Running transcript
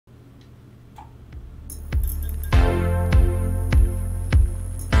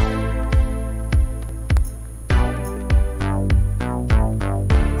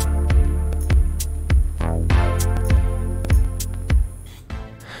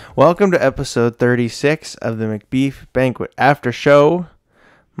Welcome to episode 36 of the Macbeef-Banquet AfterShow.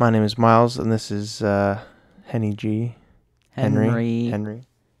 My name is Miles, and this is Henry G. Henry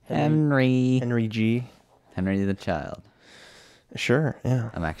G. Henry the child. Sure, yeah.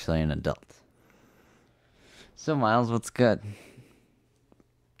 I'm actually an adult. So, Miles, what's good?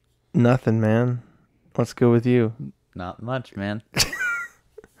 Nothing, man. What's good with you? Not much, man.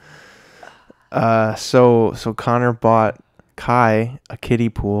 So Connor bought Kai a kiddie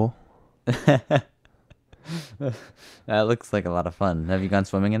pool. That looks like a lot of fun. Have you gone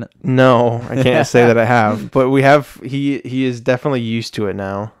swimming in it? No, I can't say that I have, but we have. He is definitely used to it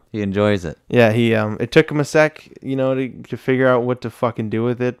now. He enjoys it. Yeah, it took him a sec, to figure out what to fucking do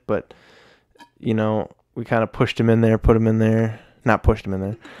with it, but we kind of pushed him in there, put him in there, not pushed him in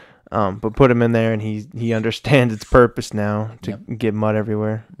there, but put him in there, and he understands its purpose now to get mud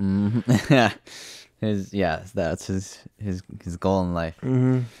everywhere. Mm-hmm. That's his goal in life.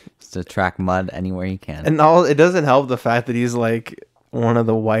 Mm-hmm. Is to track mud anywhere he can. And it doesn't help the fact that he's like one of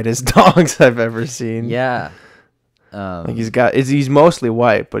the whitest dogs I've ever seen. Yeah. He's mostly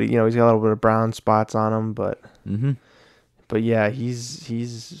white, but he's got a little bit of brown spots on him, but yeah,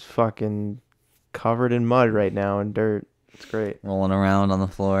 he's fucking covered in mud right now and dirt. It's great. Rolling around on the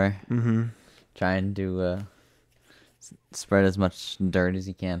floor. Mm-hmm. Trying to spread as much dirt as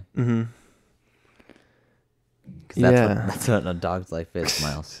he can. Mm-hmm. Because that's what a dog's life is,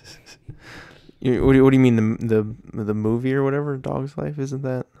 Miles. What do you mean, the movie or whatever, Dog's Life? Isn't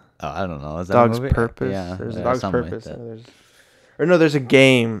that? Oh, I don't know. Is that Dog's a movie? Purpose? Yeah. There's a Dog's Purpose. Like There's a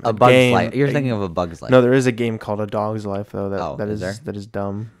game. A Bug's Life. You're thinking of A Bug's Life. No, there is a game called A Dog's Life, though. That is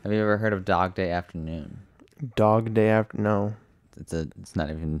dumb. Have you ever heard of Dog Day Afternoon? Dog Day After? No. It's not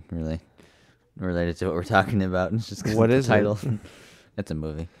even really related to what we're talking about. It's just what is the title. It? It's a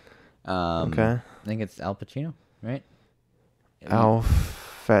movie. Okay. I think it's Al Pacino, right? Al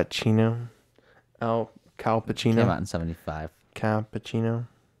Pacino. Came out in 75. Cal Pacino.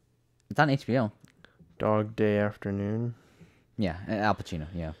 It's on HBO. Dog Day Afternoon. Yeah, Al Pacino,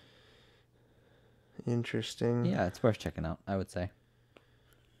 yeah. Interesting. Yeah, it's worth checking out, I would say.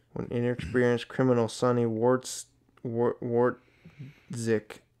 When inexperienced criminal Sonny Wartzik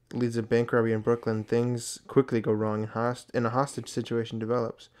leads a bank robbery in Brooklyn, things quickly go wrong and a hostage situation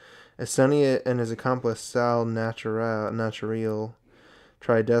develops. As Sonny and his accomplice Sal Naturel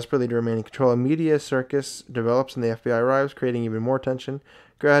try desperately to remain in control, a media circus develops and the FBI arrives, creating even more tension.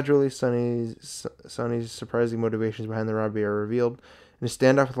 Gradually, Sonny's surprising motivations behind the robbery are revealed, and a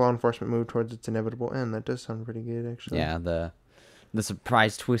standoff with law enforcement move towards its inevitable end. That does sound pretty good, actually. Yeah, the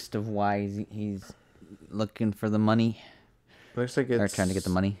surprise twist of why he's looking for the money. Looks like it's... Or trying to get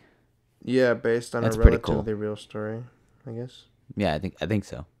the money. Yeah, based on That's a cool. relatively real story, I guess. Yeah, I think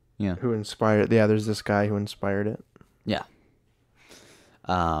so. Yeah. Who inspired it? Yeah, there's this guy who inspired it. Yeah.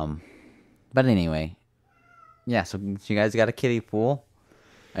 But anyway, yeah. So you guys got a kiddie pool.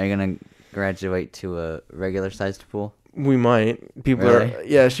 Are you gonna graduate to a regular sized pool? We might. People really? are.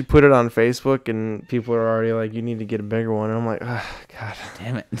 Yeah, she put it on Facebook, and people are already like, "You need to get a bigger one." And I'm like, oh, God,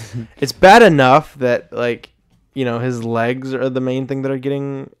 damn it. It's bad enough that his legs are the main thing that are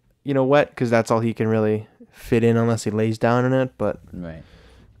getting wet, because that's all he can really fit in unless he lays down in it. But right.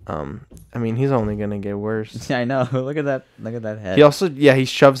 He's only gonna get worse. Yeah, I know. Look at that head. He also, he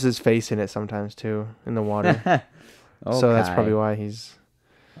shoves his face in it sometimes too, in the water. So that's probably why he's.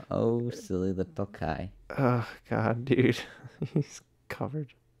 Oh, silly little Kai. Oh God, dude, he's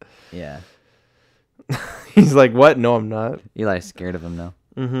covered. Yeah. He's like, what? No, I'm not. Eli's scared of him now.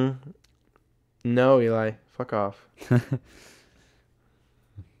 Mm-hmm. No, Eli, fuck off.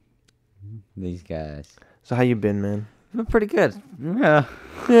 These guys. So how you been, man? I've been pretty good. Yeah.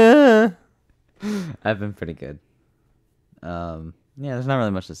 I've been pretty good. There's not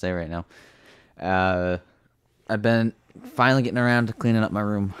really much to say right now. I've been finally getting around to cleaning up my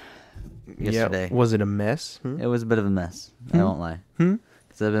room yesterday. Yeah. Was it a mess? It was a bit of a mess. I won't lie.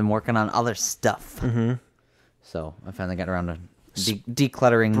 Because I've been working on other stuff. Mm-hmm. So I finally got around to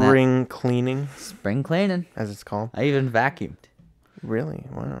decluttering Spring cleaning, as it's called. I even vacuumed. Really?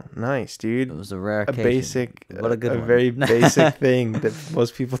 Wow. Nice, dude. It was a rare occasion. What a good one. Very basic thing that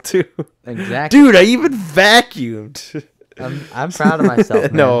most people do. Exactly. Dude, I even vacuumed. I'm proud of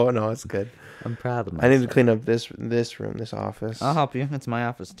myself, man. No, it's good. I'm proud of myself. I need to clean up this room, this office. I'll help you. It's my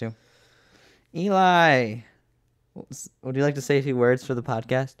office, too. Eli, would you like to say a few words for the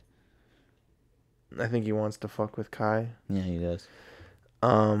podcast? I think he wants to fuck with Kai. Yeah, he does.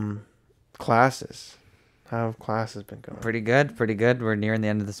 Classes. How have classes been going? Pretty good. We're nearing the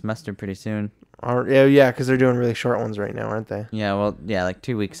end of the semester pretty soon. Yeah, because they're doing really short ones right now, aren't they? Yeah, well, like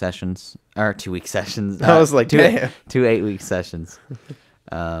 2 week sessions. Or 2 week sessions. I was like, two 8-week sessions.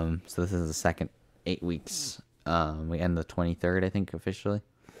 So this is the second 8 weeks. We end the 23rd, I think, officially.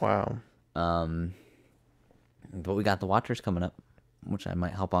 Wow. But we got the Watchers coming up, which I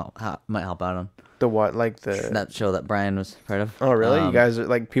might help out. Might help out on. The what? Like that show that Brian was part of. Oh, really? You guys are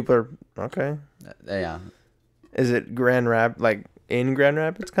like people are okay. Yeah. Is it like in Grand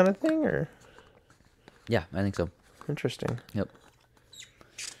Rapids kind of thing, or? Yeah, I think so. Interesting. Yep.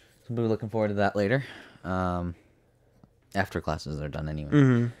 So we'll be looking forward to that later. After classes are done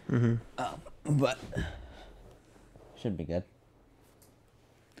anyway. But should be good.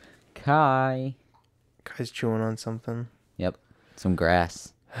 Kai. Kai's chewing on something. Yep. Some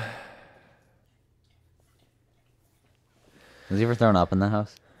grass. Has he ever thrown up in the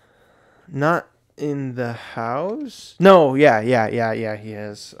house? Not in the house. No, yeah, he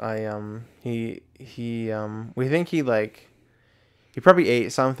has. We think he probably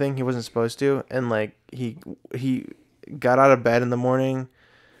ate something he wasn't supposed to, and like he got out of bed in the morning,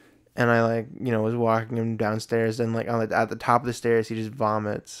 and I was walking him downstairs, and like at the top of the stairs he just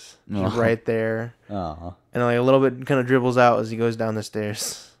vomits right there. Oh. And like a little bit kind of dribbles out as he goes down the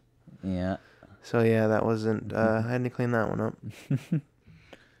stairs. Yeah. So yeah, that wasn't. I had to clean that one up.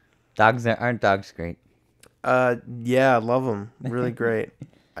 Aren't dogs great? Yeah, love them. Really great.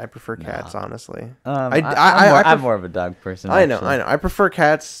 I prefer cats, honestly. I'm more of a dog person. I know. I prefer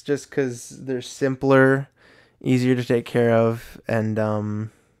cats just because they're simpler, easier to take care of, and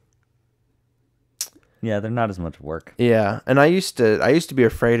yeah, they're not as much work. Yeah, and I used to be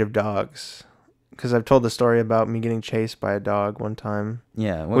afraid of dogs because I've told the story about me getting chased by a dog one time.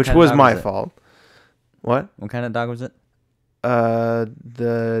 Yeah, which was my fault. What? What kind of dog was it? I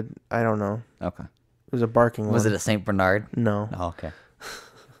don't know. Okay. It was a barking one. Was it a Saint Bernard? No. Oh, okay.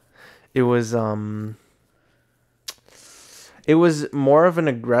 It was more of an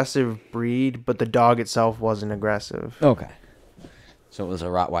aggressive breed, but the dog itself wasn't aggressive. Okay. So it was a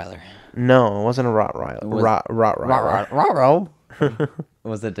Rottweiler. No, it wasn't a Rottweiler. Rottweiler.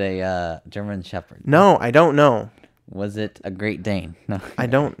 Was it a German Shepherd? No, I don't know. Was it a Great Dane? No. I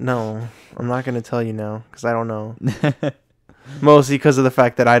don't know. I'm not going to tell you now because I don't know. Mostly because of the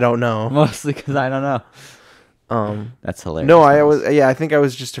fact that I don't know. Mostly because I don't know. That's hilarious. No, I think I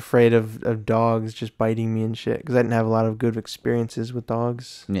was just afraid of dogs just biting me and shit because I didn't have a lot of good experiences with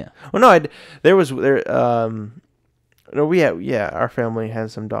dogs. Yeah. Well, no, our family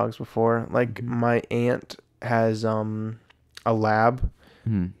has some dogs before. Like my aunt has a lab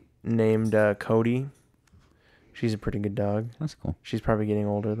named Cody. She's a pretty good dog. That's cool. She's probably getting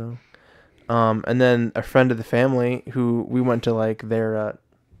older though. And then a friend of the family who we went to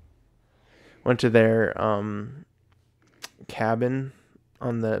their cabin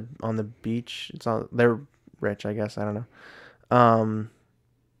on the beach. They're rich, I guess. I don't know.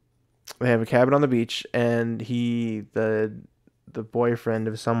 They have a cabin on the beach, and the boyfriend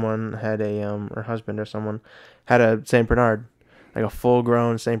of someone had or husband or someone had a Saint Bernard, like a full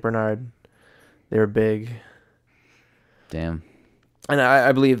grown Saint Bernard. They were big. Damn. And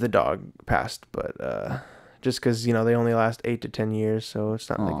I believe the dog passed, but just because they only last 8 to 10 years, so it's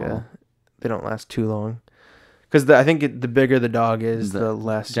not they don't last too long. Because I think the bigger the dog is, the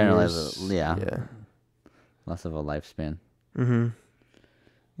less generally years. Yeah. Less of a lifespan. Mm-hmm.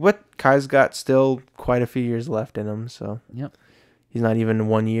 What Kai's got still quite a few years left in him, so yep. He's not even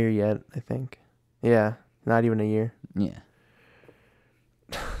 1 year yet, I think. Yeah, not even a year. Yeah.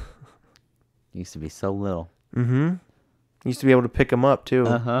 Used to be so little. Mm-hmm. Used to be able to pick him up too.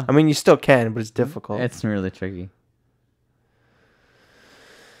 Uh-huh. I mean, you still can, but it's difficult. It's really tricky.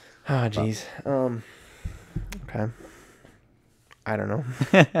 Oh, jeez. Okay. I don't know.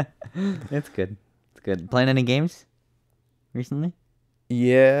 It's good. It's good. Playing any games recently?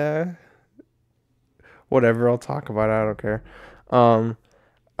 Yeah. Whatever. I'll talk about it. I don't care.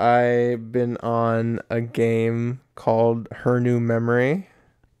 I've been on a game called Her New Memory.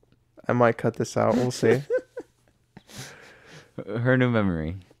 I might cut this out. We'll see. Her New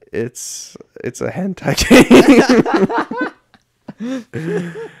Memory. It's a hentai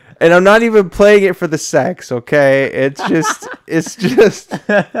game. And I'm not even playing it for the sex, okay? It's just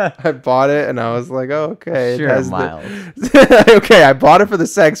I bought it and I was like, oh, okay. Sure, it has mild. Okay, I bought it for the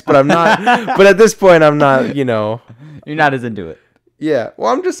sex, but I'm not but at this point I'm not, You're not as into it. Yeah.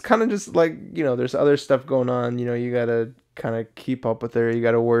 Well, I'm just kind of just like, there's other stuff going on, you got to kind of keep up with her, you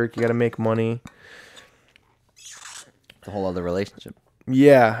got to work, you got to make money. It's a whole other relationship.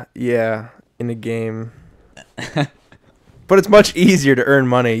 Yeah, in a game. But it's much easier to earn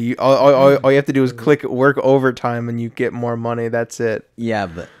money. All you have to do is work overtime and you get more money. That's it. Yeah,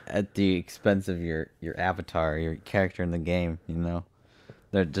 but at the expense of your avatar, your character in the game, you're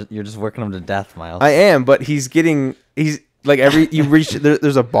just working him to death, Miles. I am, but he's like you reach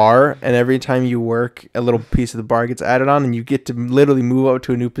there's a bar, and every time you work, a little piece of the bar gets added on, and you get to literally move up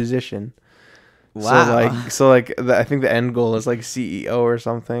to a new position. Wow. I think the end goal is like CEO or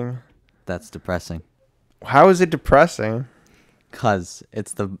something. That's depressing. How is it depressing? Cause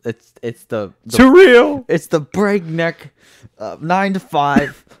it's the surreal. It's the breakneck, 9 to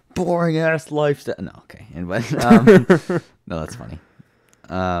 5, boring ass lifestyle. No, okay, but no, that's funny.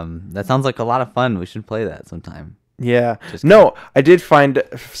 That sounds like a lot of fun. We should play that sometime. Yeah. No, I did find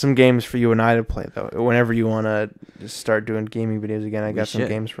some games for you and I to play though. Whenever you want to just start doing gaming videos again, I got some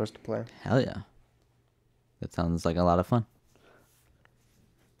games for us to play. Hell yeah. That sounds like a lot of fun.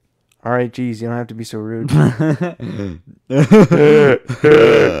 All right, geez, you don't have to be so rude. What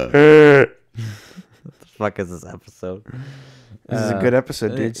the fuck is this episode? This is a good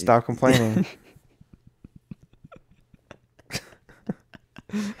episode, dude. Stop complaining.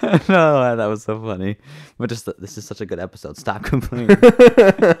 No, that was so funny. But this is such a good episode. Stop complaining.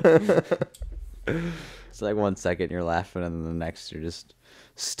 It's like 1 second you're laughing, and then the next you're just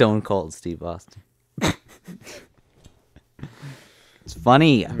stone cold Steve Austin. It's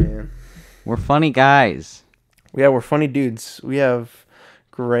funny. Man. We're funny guys. Yeah, we're funny dudes. We have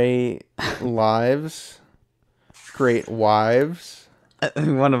great lives, great wives.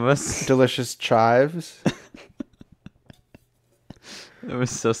 One of us. Delicious chives. It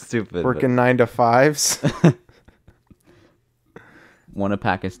was so stupid. Working 9 to 5s. Want a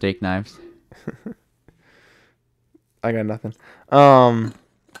pack of steak knives? I got nothing.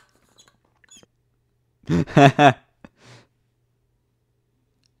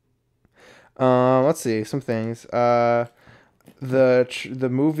 Let's see some things. The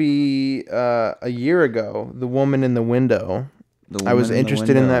movie a year ago, The Woman in the Window. I was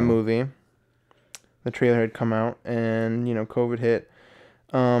interested in that movie. The trailer had come out, and COVID hit.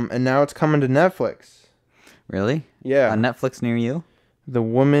 And now it's coming to Netflix. Really? Yeah. On Netflix near you? The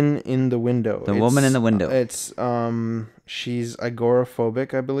Woman in the Window. The Woman in the Window. It's she's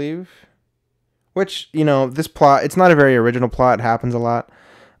agoraphobic, I believe. Which, this plot, it's not a very original plot. It happens a lot.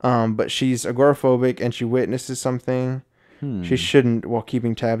 But she's agoraphobic, and she witnesses something she shouldn't while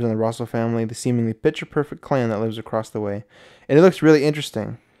keeping tabs on the Russell family, the seemingly picture-perfect clan that lives across the way. And it looks really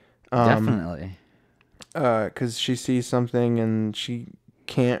interesting. Definitely. Because she sees something, and she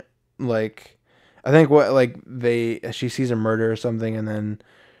can't, I think she sees a murder or something, and then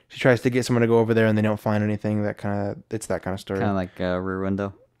she tries to get someone to go over there, and they don't find anything. It's that kind of story. Kind of like Rear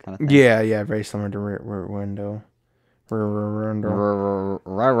Window kind of thing. Yeah, very similar to Rear Window. Window.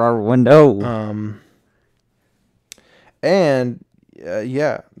 And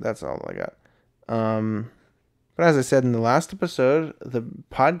yeah, that's all I got. But as I said in the last episode, the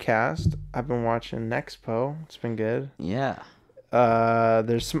podcast, I've been watching Nexpo. It's been good. Yeah.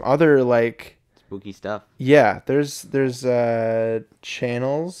 There's some other spooky stuff. Yeah, there's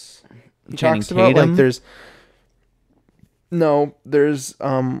channels he Channing talks about. Tatum? There's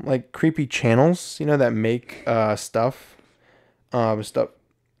creepy channels, that make stuff.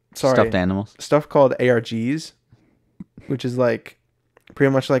 Stuffed animals. Stuff called ARGs, which is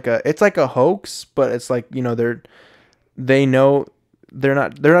pretty much it's like a hoax, but it's they know they're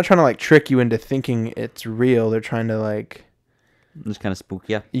not trying to trick you into thinking it's real. They're trying to just kind of spook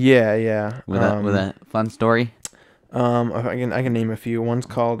you. Yeah. With a fun story. I can name a few. One's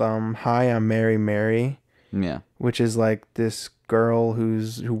called Hi, I'm Mary Mary. Yeah. Which is this girl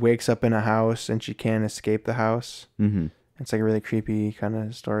who wakes up in a house and she can't escape the house. Mm-hmm. It's a really creepy kind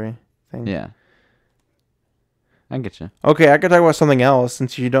of story thing. Yeah. I get you. Okay, I could talk about something else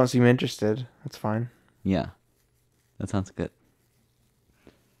since you don't seem interested. That's fine. Yeah. That sounds good.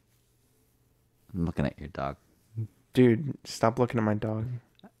 I'm looking at your dog. Dude, stop looking at my dog.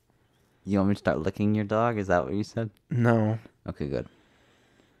 You want me to start licking your dog? Is that what you said? No. Okay, good.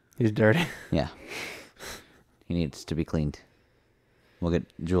 He's dirty. Yeah. He needs to be cleaned. We'll get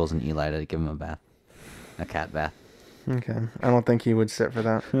Jules and Eli to give him a bath. A cat bath. Okay. I don't think he would sit for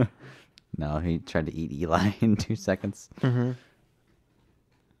that. No, he tried to eat Eli in 2 seconds. Mm-hmm.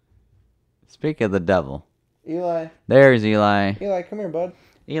 Speak of the devil. Eli. There's Eli. Eli, come here, bud.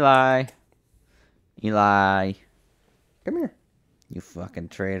 Eli. Eli. Come here. You fucking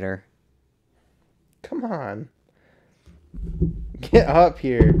traitor. Come on. Get up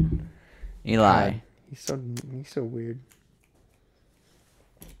here. Eli. God, he's so weird.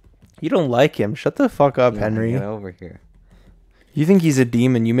 You don't like him. Shut the fuck up, Henry. Get over here. You think he's a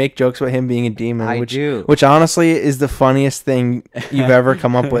demon. You make jokes about him being a demon. I do. Which honestly is the funniest thing you've ever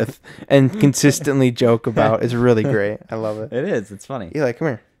come up with and consistently joke about. It's really great. I love it. It is. It's funny. Eli, come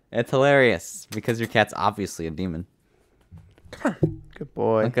here. It's hilarious because your cat's obviously a demon. Come on. Good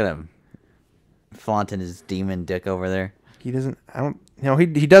boy. Look at him. Flaunting his demon dick over there. He doesn't. I don't.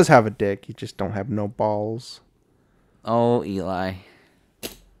 He does have a dick. He just don't have no balls. Oh, Eli.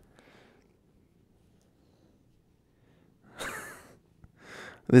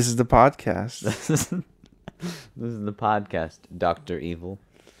 This is the podcast. This is the podcast, Dr. Evil.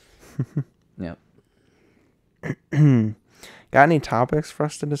 Yep. Got any topics for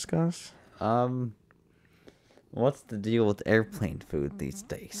us to discuss? What's the deal with airplane food these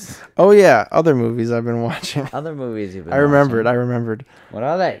days? Oh yeah, other movies I've been watching. Other movies you've been I remembered. What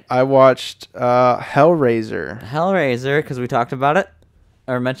are they? I watched Hellraiser. Hellraiser, because we talked about it.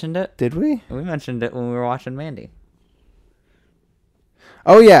 Or mentioned it. Did we? We mentioned it when we were watching Mandy.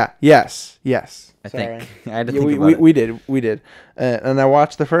 Oh yeah, yes. I Sorry. think. I had to Yeah, think about it. we did. And I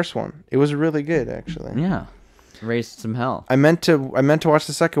watched the first one. It was really good, actually. Yeah. Raised some hell. I meant to watch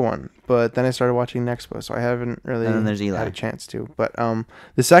the second one, but then I started watching Nexpo, so I haven't really And then there's Eli. had a chance to. But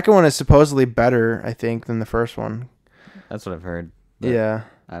the second one is supposedly better, I think, than the first one. That's what I've heard. but Yeah.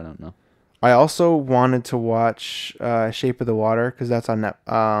 I don't know. I also wanted to watch Shape of the Water because that's on The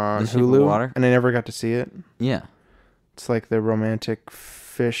Shape of Hulu, Water? and I never got to see it. Yeah. It's like the romantic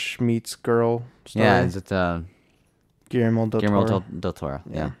fish meets girl story. Yeah, is it Guillermo del Guillermo Toro. del Toro?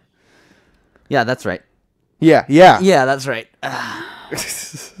 Yeah. Yeah, that's right. Yeah. Yeah, that's right.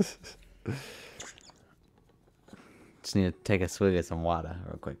 Just need to take a swig of some water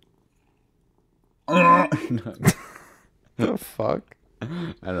real quick. The fuck? I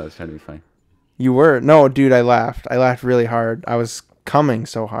don't know, I was trying to be funny. You were? No, dude, I laughed. I laughed really hard. I was coming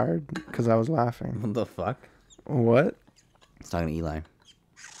so hard because I was laughing. What the fuck? What? I was talking to Eli.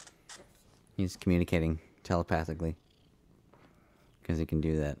 He's communicating telepathically. Because he can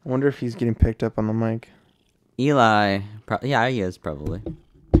do that. I wonder if he's getting picked up on the mic. Eli, yeah, he is probably.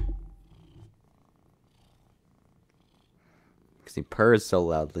 Because he purrs so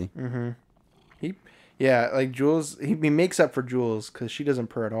loudly. Mm-hmm. Yeah, like Jules, he makes up for Jules because she doesn't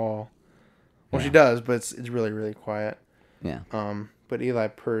purr at all. Well, Yeah. she does, but it's really, really quiet. Yeah. But Eli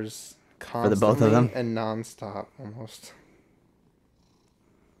purrs constantly the both of them? and nonstop almost.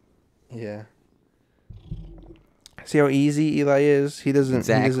 Yeah. See how easy Eli is? He doesn't.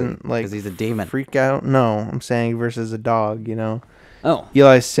 Exactly. He doesn't like. 'Cause he's a demon. Freak out? No, I'm saying versus a dog. You know. Oh,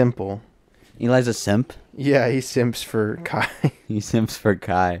 Eli's simple. Eli's a simp. Yeah, he simps for Kai He simps for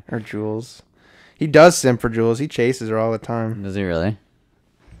Kai. or Jules. He does simp for Jules. He chases her all the time. Does he really?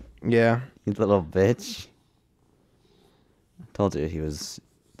 Yeah. You little bitch. I told you he was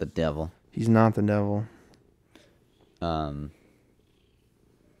the devil. He's not the devil. I'm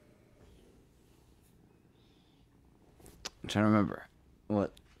trying to remember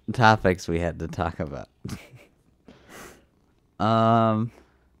what topics we had to talk about.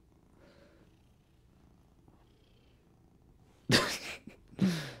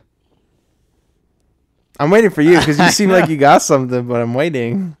 I'm waiting for you because you seem like you got something, but I'm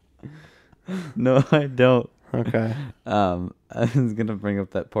waiting. No, I don't. Okay. I was gonna bring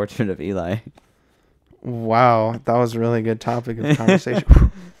up that portrait of Eli. Wow, that was a really good topic of conversation.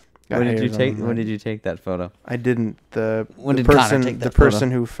 Got When did you hairs on take? my When neck. did you take that photo? I didn't. When The did Connor person take that the person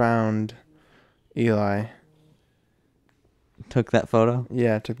photo? who found Eli. Took that photo?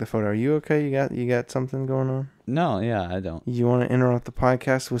 Yeah, took the photo. Are you okay? You got something going on? No, yeah, I don't. You want to interrupt the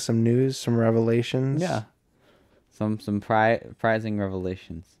podcast with some news, some revelations? Yeah, some surprising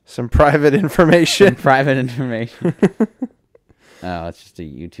revelations. Some private Some information. private information. Oh, it's just a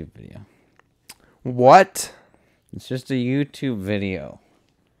YouTube video. What? It's just a YouTube video,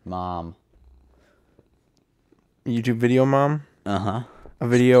 Mom. YouTube video mom? Uh-huh. A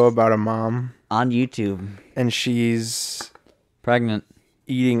video about a mom On YouTube. and she's Pregnant.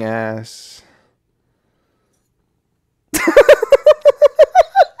 eating ass.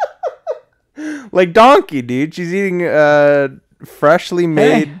 Like donkey, dude. She's eating freshly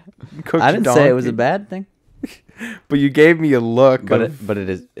made cooked I didn't donkey. say it was a bad thing. But you gave me a look. But of,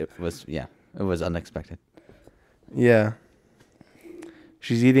 it was unexpected. yeah.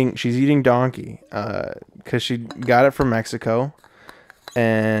 She's eating donkey because she got it from Mexico,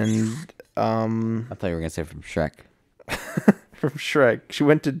 and I thought you were gonna say from Shrek. from Shrek. She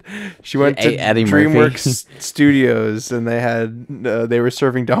went to ate Eddie DreamWorks Studios, and they were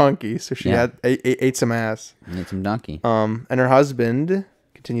serving donkey, so she Yeah. ate some ass. Need some donkey. And her husband,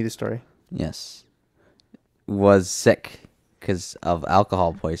 continue the story. Yes. Was sick because of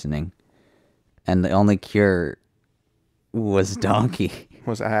alcohol poisoning, and the only cure was donkey.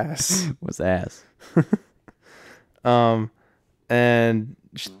 Was ass. Was ass. And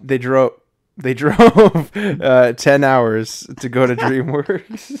they drove 10 hours to go to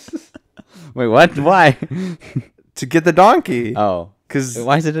DreamWorks Wait, what? Why? to get the donkey Oh, because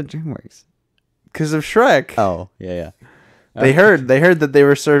why is it at DreamWorks? of Shrek. Oh, yeah. They heard that they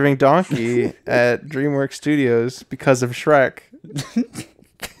were serving donkey at DreamWorks Studios because of Shrek.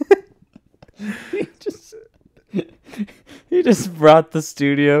 He just brought the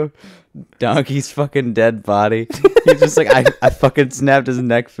studio donkey's fucking dead body. He's just like, I fucking snapped his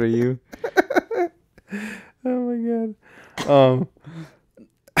neck for you. Oh my god.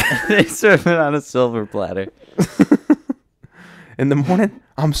 They serve it on a silver platter. In the morning,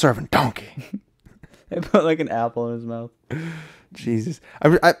 I'm serving donkey. They put like an apple in his mouth. Jesus.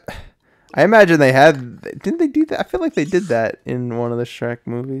 I imagine they had... Didn't they do that? I feel like they did that in one of the Shrek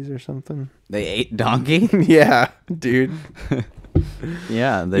movies or something. They ate donkey? Yeah, dude.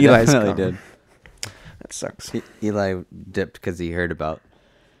 Yeah, they Eli's definitely gone. did. That sucks. Eli dipped because he heard about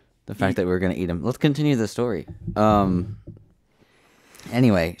the fact that we were going to eat him. Let's continue the story.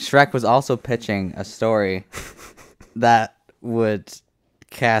 Anyway, Shrek was also pitching a story that would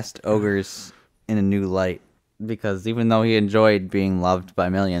cast ogres in a new light, because even though he enjoyed being loved by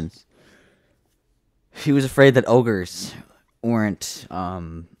millions, he was afraid that ogres weren't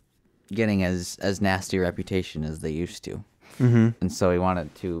getting as nasty a reputation as they used to. Mm-hmm. And so he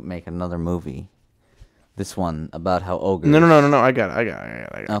wanted to make another movie. This one about how ogres... No. I got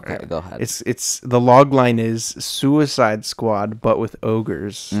it. Okay, go ahead. It's the log line is Suicide Squad, but with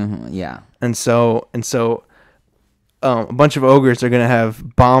ogres. Yeah. And so a bunch of ogres are gonna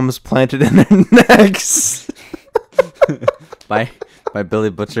have bombs planted in their necks. by Billy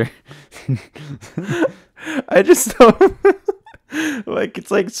Butcher. I just don't like,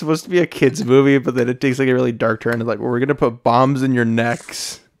 it's like supposed to be a kids movie, but then it takes like a really dark turn. It's like, well, we're gonna put bombs in your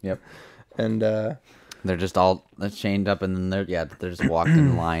necks. Yep. And they're just all chained up, and then they're just walked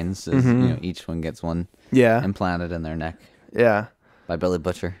in lines. As, you know, each one gets one implanted in their neck. Yeah. By Billy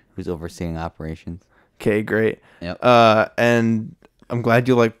Butcher, who's overseeing operations. Okay, great. Yep. And I'm glad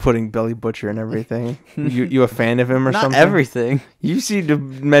you like putting Billy Butcher and everything. You a fan of him or Not something? everything. You seem to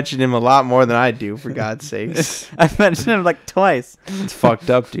mention him a lot more than I do, for God's sakes. I've mentioned him like twice. It's fucked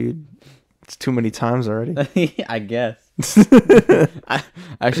up, dude. It's too many times already. I guess. I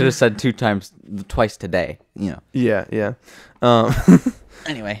should have said twice today. You know. Yeah.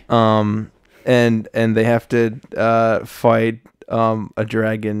 Anyway. And they have to fight a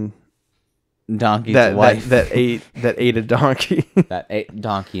dragon Donkey's wife that ate a donkey. That ate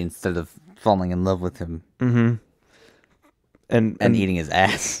donkey instead of falling in love with him. Mm-hmm. And eating his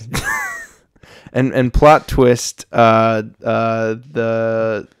ass. and plot twist, the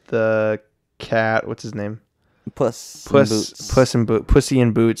cat, what's his name? Pussy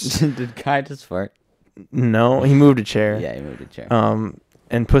in Boots. Did Kai just fart? No, he moved a chair. Yeah, he moved a chair.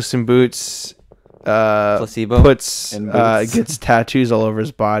 And Puss in Boots placebo gets tattoos all over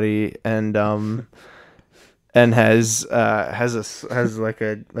his body, and has like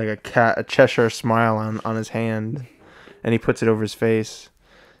a cat, a Cheshire smile on his hand, and he puts it over his face,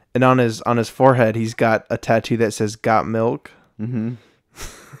 and on his forehead he's got a tattoo that says "Got Milk." Mm-hmm.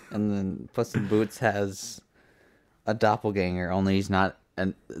 And then Puss in Boots has a doppelganger, only he's not,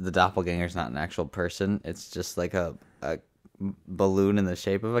 and the doppelganger's not an actual person. It's just like a balloon in the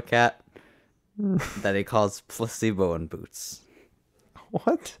shape of a cat that he calls Placebo in Boots.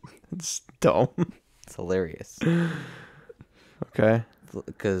 What? It's dumb. It's hilarious. Okay.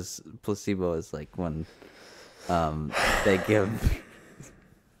 Because placebo is like when they give...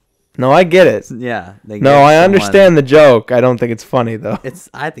 No, I get it. Yeah. No, I understand the joke. I don't think it's funny, though.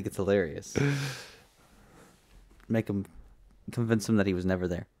 I think it's hilarious. Convince him that he was never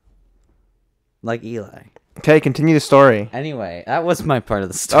there. Like Eli. Okay, continue the story. Anyway, that was my part of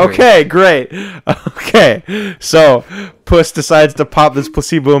the story. Okay, great. Okay, so Puss decides to pop this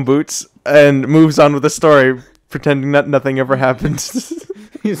placebo in Boots and moves on with the story, pretending that nothing ever happened.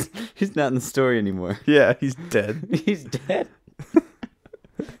 He's not in the story anymore. Yeah, he's dead. He's dead.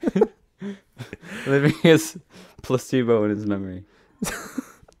 Living his placebo in his memory.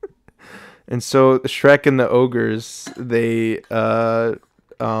 And so Shrek and the ogres, they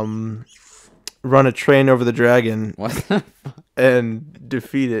run a train over the dragon. What the fuck? And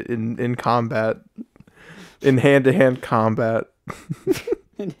defeat it in combat, in hand-to-hand combat.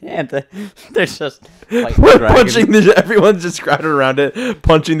 They're just like punching everyone's just crowded around it,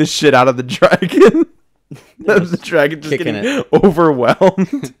 punching the shit out of the dragon. The dragon just getting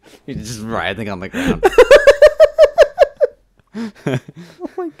overwhelmed. He's just writhing on the ground. Oh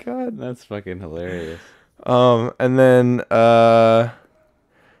my god, that's fucking hilarious. And then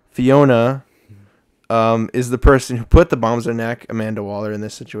Fiona is the person who put the bombs in her neck, Amanda Waller, in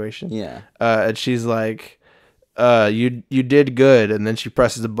this situation. Yeah. And she's like, you did good, and then she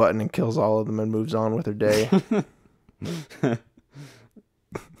presses a button and kills all of them and moves on with her day.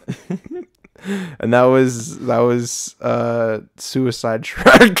 And that was Suicide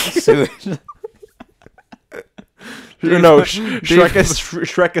Shrek. No,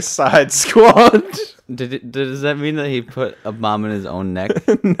 Shrekicide Squad. Does that mean that he put a bomb in his own neck?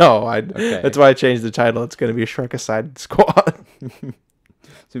 No, Okay. That's why I changed the title. It's going to be Shrekicide Squad.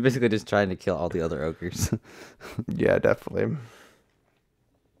 So basically just trying to kill all the other ogres. Yeah, definitely.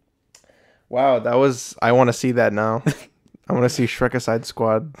 Wow, that was... I want to see that now. I want to see Shrekicide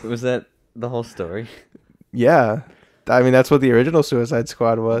Squad. Was that the whole story? Yeah. I mean, that's what the original Suicide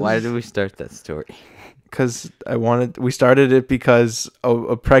Squad was. Why did we start that story? Because we started it because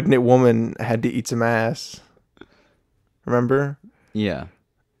a pregnant woman had to eat some ass. Remember? Yeah.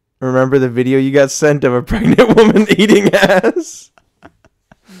 Remember the video you got sent of a pregnant woman eating ass?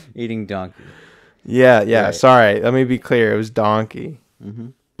 Eating donkey. Yeah. Right. Sorry. Let me be clear. It was donkey.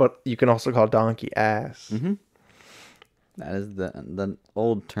 Mm-hmm. But you can also call donkey ass. Mm-hmm. That is the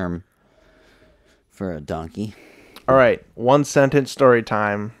old term for a donkey. All right. One sentence story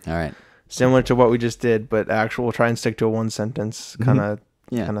time. All right. Similar to what we just did, but we'll try and stick to a one sentence kind of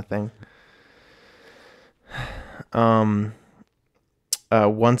thing.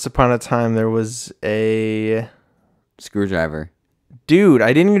 Once upon a time, there was a screwdriver. Dude,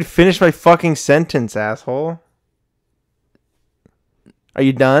 I didn't even finish my fucking sentence, asshole. Are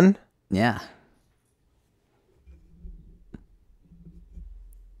you done? Yeah.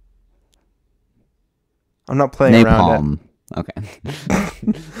 I'm not playing around. Napalm. Okay.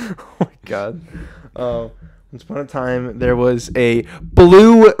 Oh my god. Once upon a time, there was a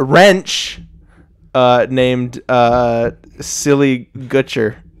blue wrench named Silly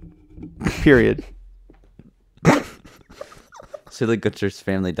Gutcher. Period. Silly Gutcher's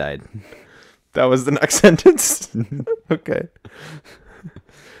family died. That was the next sentence? Okay.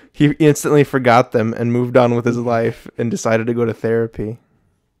 He instantly forgot them and moved on with his life and decided to go to therapy.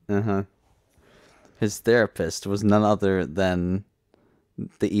 Uh-huh. His therapist was none other than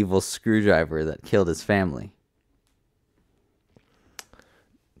the evil screwdriver that killed his family.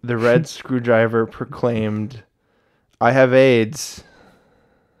 The red screwdriver proclaimed, "I have AIDS."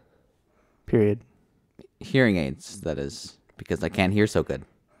 Period. Hearing aids, that is, because I can't hear so good.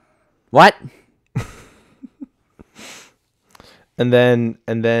 What? And then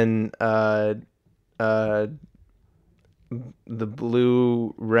the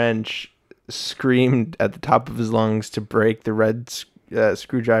blue wrench screamed at the top of his lungs to break the red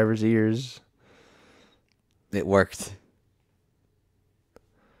screwdriver's ears. It worked.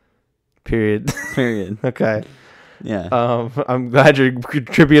 Period. Period. Okay. Yeah. I'm glad you're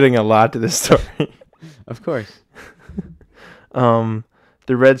contributing a lot to this story. Of course. The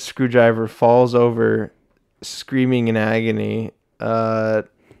red screwdriver falls over, screaming in agony,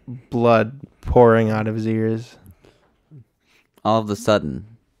 blood pouring out of his ears. All of a sudden,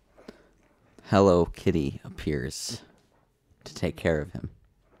 Hello Kitty appears to take care of him.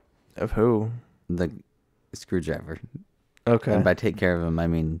 Of who? The screwdriver. Okay. And by take care of him, I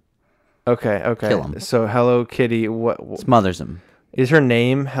mean Okay. kill him. So Hello Kitty, what Smothers him. is her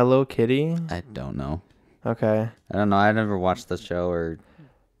name? Hello Kitty? I don't know. Okay. I don't know. I never watched the show or...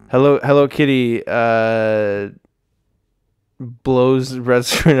 Hello Kitty blows Red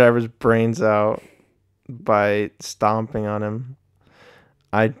Screwdriver's brains out by stomping on him.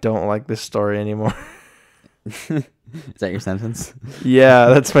 I don't like this story anymore. Is that your sentence? Yeah,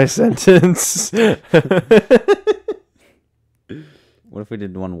 that's my sentence. What if we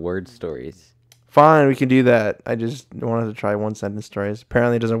did one word stories? Fine, we can do that. I just wanted to try one sentence stories.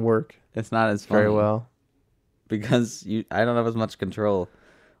 Apparently it doesn't work It's not as funny. very well. Because I don't have as much control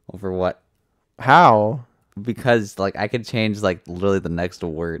over what... How? Because, like, I could change, like, literally the next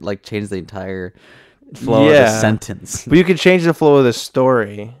word. Like, change the entire flow of the sentence. But you could change the flow of the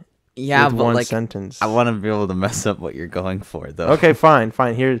story. Yeah, with but, one like, sentence. I want to be able to mess up what you're going for, though. Okay, fine.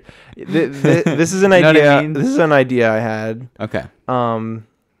 Here, this is an You know what idea. I mean? This is an idea I had. Okay.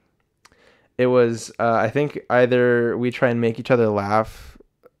 It was I think either we try and make each other laugh,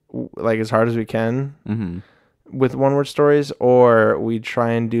 like as hard as we can, with one word stories, or we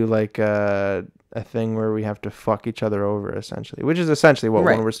try and do like a thing where we have to fuck each other over, essentially, which is essentially what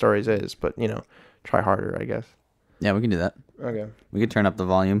Right. one word stories is. But try harder, I guess. Yeah, we can do that. Okay. We could turn up the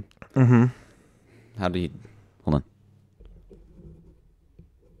volume. Mm-hmm. How do you... Hold on.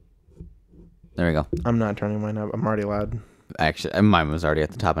 There we go. I'm not turning mine up. I'm already loud. Actually, mine was already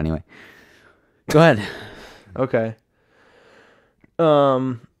at the top anyway. Go ahead. Okay.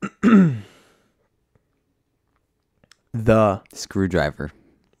 The Screwdriver.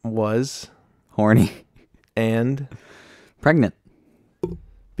 was Horny. and Pregnant.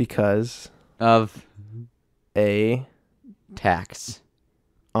 because Of a tax.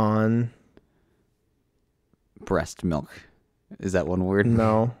 on Breast milk. Is that one word?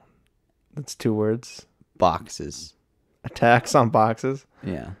 No. That's 2 words. Boxes. Attacks on boxes.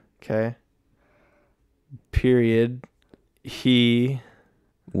 Yeah. Okay. Period. He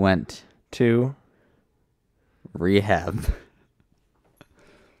Went to rehab.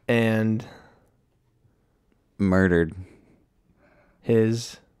 And Murdered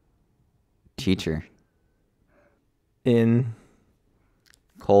his teacher. In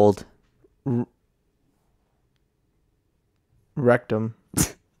Cold rectum.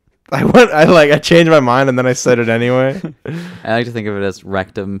 I changed my mind and then I said it anyway. I like to think of it as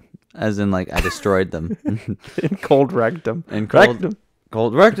rectum, as in like I destroyed them. In cold rectum. In Rectum.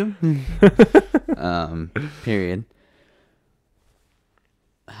 cold rectum. Period.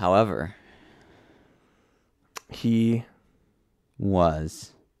 However, he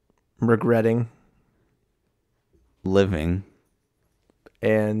was regretting living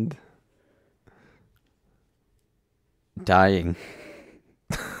and dying.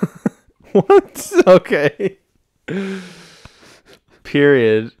 What? Okay.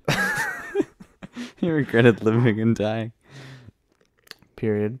 Period. He regretted living and dying.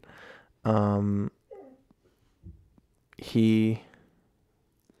 Period. He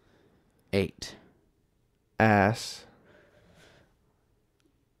ate ass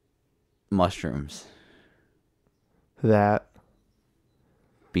mushrooms that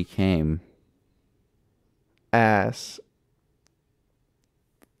became ass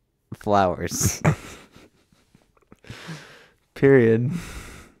flowers. Period.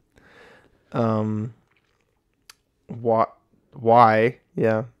 Why?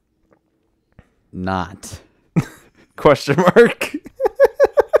 Yeah. Not. Question mark.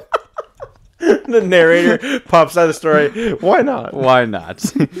 The narrator pops out of the story. Why not? Why not?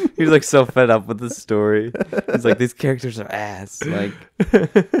 He's like so fed up with the story. He's like, these characters are ass. Like,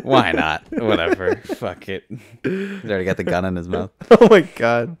 why not? Whatever. Fuck it. He's already got the gun in his mouth. Oh my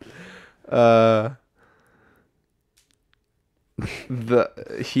god.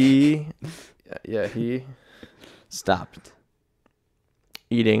 He Stopped.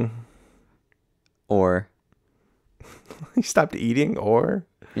 eating. Or, He stopped eating or?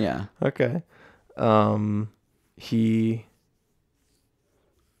 yeah. Okay. He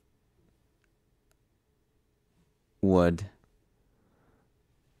Would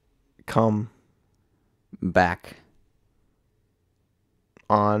come back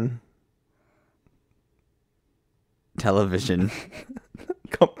on television.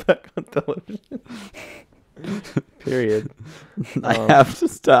 come back on television. Period. I have to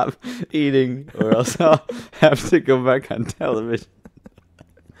stop eating or else I'll have to go back on television.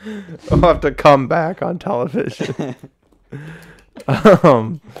 I'll have to come back on television.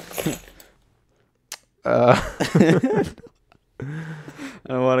 I don't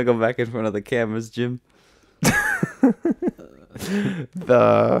want to go back in front of the cameras, Jim.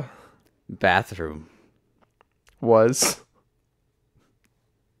 The Bathroom. was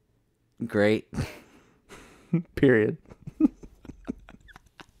Great. period.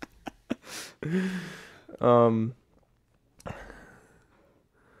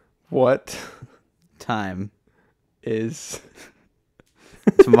 What Time. is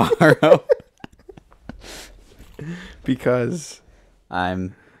Tomorrow. because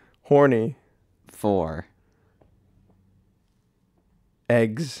I'm horny for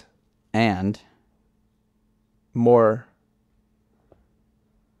eggs and more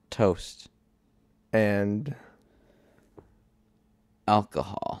toast. and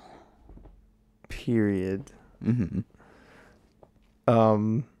Alcohol. period. Mm-hmm.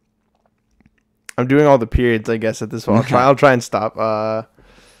 I'm doing all the periods, I guess, at this point. I'll try and stop.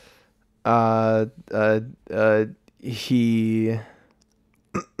 He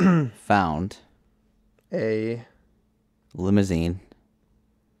Found a limousine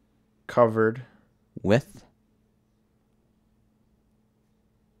covered with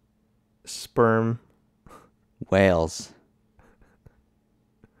sperm whales.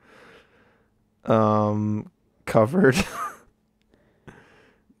 covered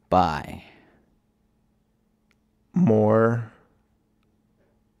By more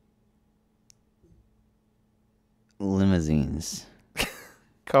limousines.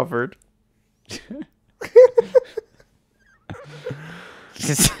 covered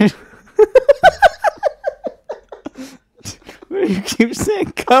Why do you keep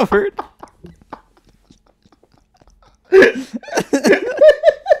saying covered?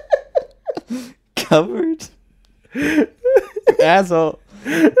 Covered? Asshole.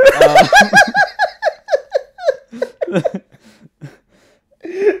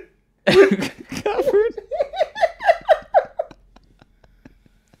 Covered?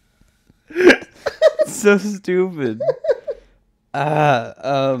 so stupid.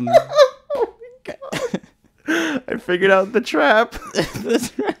 I figured out the trap.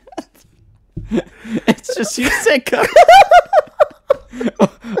 It's just you say cover.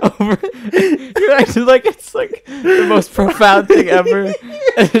 You're acting like it's like the most profound thing ever.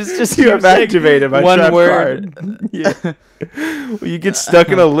 And it's just You have activated my one trap word. card. Yeah. Well, you get stuck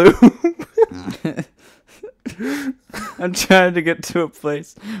in a loop. I'm trying to get to a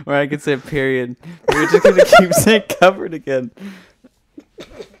place where I can say period. But you're just gonna keep saying covered again.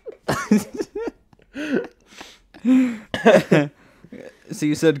 So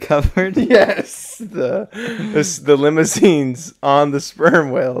you said covered? Yes, the limousines on the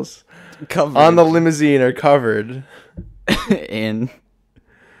sperm whales Covered on the limousine are covered. in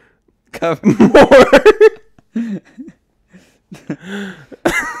covered. More.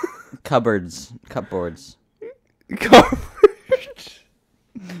 Cupboards. Covered.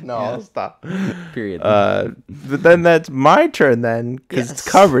 No, Yeah. I'll stop. Period. But then that's my turn then, because it's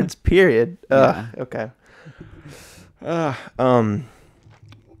Yes. covered. Period. Yeah. Okay.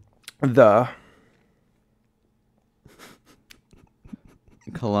 The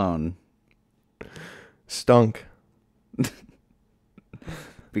Cologne. stunk.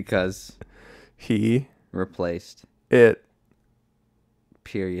 Because He replaced. it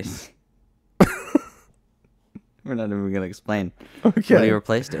Period. We're not even gonna explain okay. what he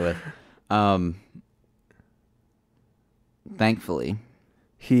replaced it with. Thankfully,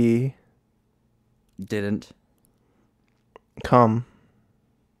 He didn't come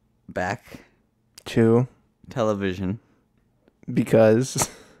back to television. because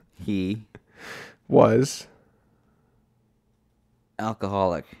He was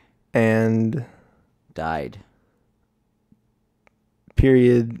alcoholic. and Died.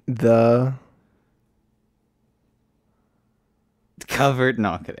 period the Covered.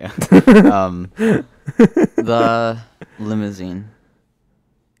 No, I'm kidding. The limousine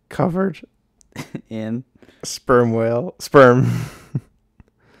covered in sperm whale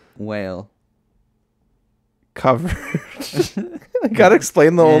covered. I gotta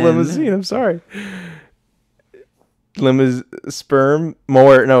explain the whole And- limousine. I'm sorry. Sperm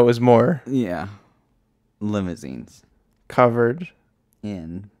more. No, it was more Yeah. Limousines covered.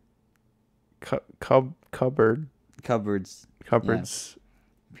 in Cupboard. cupboards. Cupboards.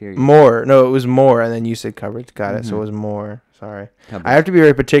 Period. More. No, it was more, and then you said cupboards. Got it. So it Mhm. was more. Sorry. Cupboards. I have to be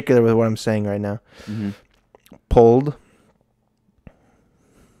very particular with what I'm saying right now. Mhm. Pulled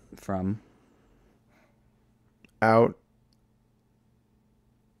From out.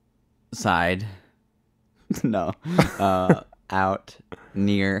 side. No. Out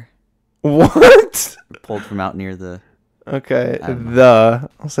near. What? Pulled from out near the Okay. I don't know.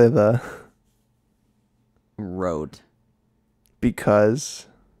 I'll say the. road. Because.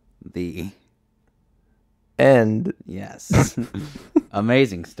 The End. yes.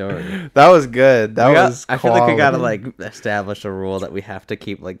 Amazing story. That was good. That was. I feel like we gotta quality. like establish a rule that we have to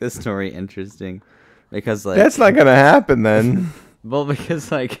keep like this story interesting, because like That's not gonna happen then. well,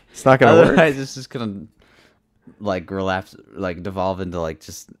 because like It's not gonna work. otherwise it's just gonna like relapse, like devolve into like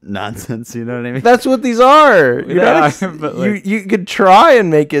just nonsense. You know what I mean? That's what these are. They You're not are, but, like- you could try and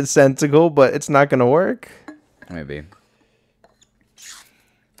make it sensical, but it's not gonna work. Maybe.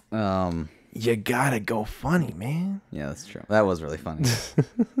 You gotta go funny, man. Yeah, that's true. That was really funny.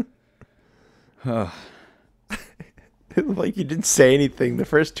 Oh, Like you didn't say anything the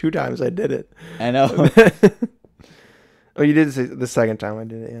first 2 times I did it. I know. Oh, you did say the second time I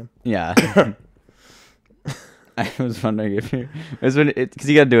did it, yeah. Yeah. I was wondering if you because you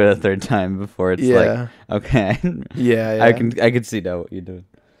gotta do it a third time before it's Yeah. like okay. Yeah. I can see now what you're doing.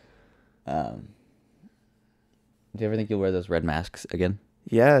 Do you ever think you'll wear those red masks again?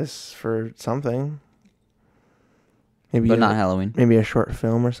 Yes, for something. Maybe But not Halloween. Maybe a short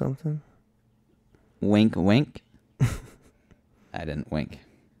film or something. Wink, wink. I didn't wink.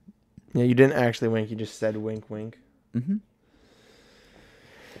 Yeah, you didn't actually wink. You just said wink, wink. Mm-hmm.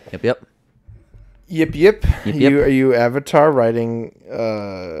 Yep, yep. Yip. Yip, yip. Are you Avatar writing?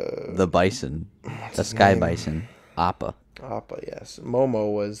 The bison, the his sky name? bison, Appa. Appa, yes.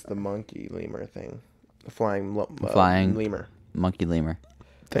 Momo was the monkey lemur thing, the flying Flying. lemur Monkey lemur.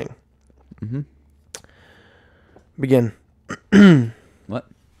 thing. Mm-hmm. Begin. What?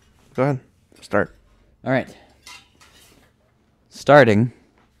 Go ahead. Start All right. Starting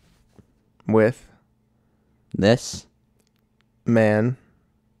with this man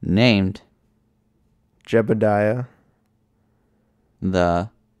named Jebediah the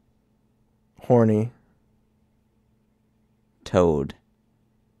horny toad.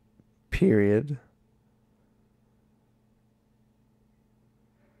 period.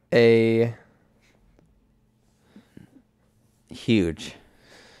 A Huge.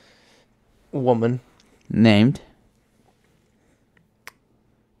 Woman. Named.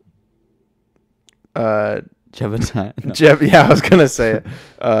 Jebediah. No. Yeah, I was gonna say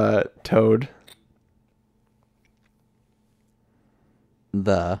it. Toad.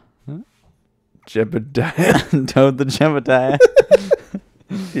 The Jebediah. Toad the Jebediah.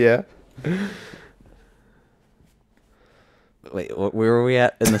 Yeah. Wait, where were we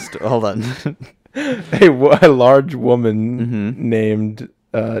at in the hold on. A large woman Mm-hmm. named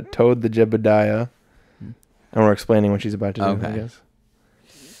Toad the Jebediah. And we're explaining what she's about to do, Okay. I guess.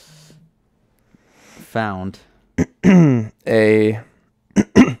 Found A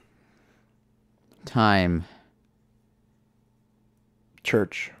time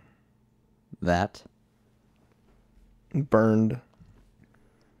church that burned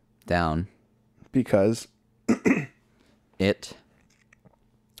down because it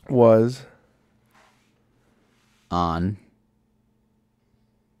was on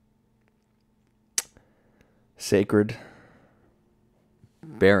sacred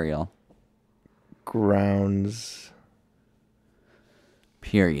burial grounds.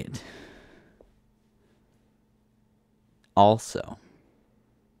 period. Also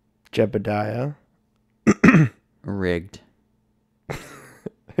Jebediah rigged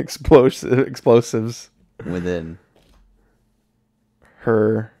explosives within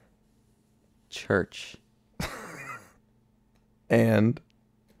her church and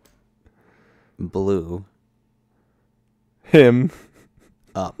blew him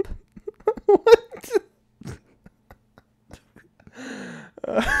up.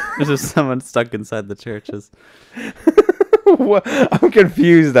 There's just someone stuck inside the churches. What? I'm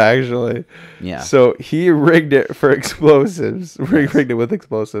confused, actually. Yeah. So he rigged it for explosives. Rigged it with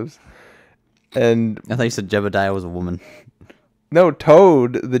explosives. And I thought you said Jebediah was a woman. no,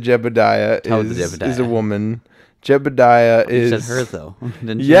 Toad the Jebediah Toad the is Jebediah. a woman. Jebediah You is said her though,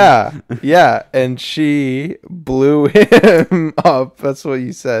 didn't you? yeah, and she blew him up. That's what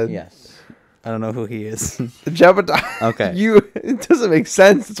you said. Yes. I don't know who he is. Jebediah. Okay. It doesn't make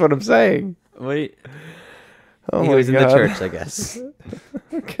sense. That's what I'm saying. Wait. Oh He my was in the God. church, I guess.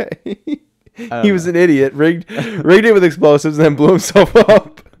 Okay. don't He was know. an idiot. Rigged it with explosives and then blew himself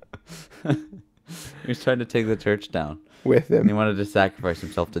up He was trying to take the church down. with And he him. wanted to sacrifice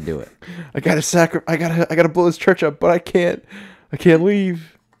himself to do it. I gotta blow this church up, but I can't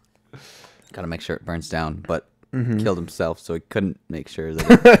leave. Gotta make sure it burns down, but Mm-hmm. killed himself, so he couldn't make sure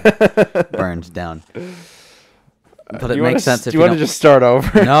that it burned down. But it makes sense if Do you want to don't- just start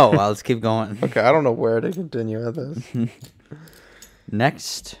over? No, I'll just keep going. Okay, I don't know where to continue with this.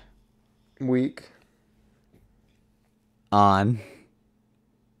 Next Week. on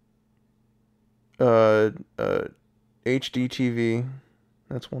HD TV.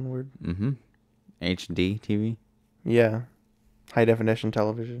 That's one word. HD TV. Yeah. High definition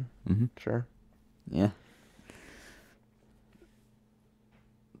television. Mm-hmm. Sure. Yeah.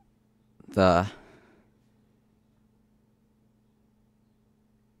 The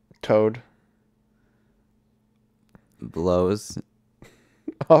Toad. blows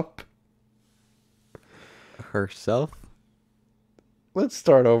Up. herself. Let's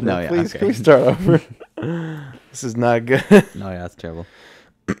start over. No, yeah, Please, okay. can we start over? This is not good. No, yeah, that's terrible.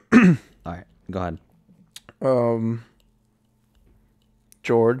 All right, go ahead.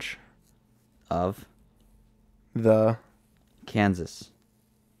 George. Of The Kansas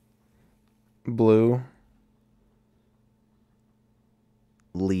blue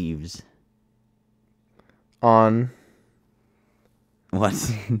leaves. on What?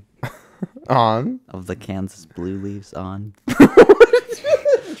 on Of the Kansas blue leaves on.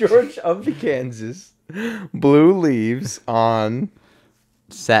 George of the Kansas blue leaves on.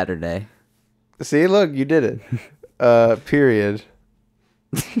 Saturday. See, look, you did it. Period.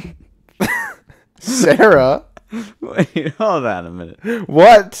 Sarah. Wait, hold on a minute.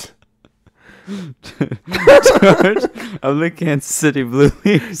 What? George of the Kansas City Blue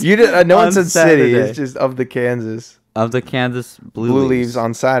Leaves. You did. No one on said city. Saturday. It's just of the Kansas Of the Kansas blue leaves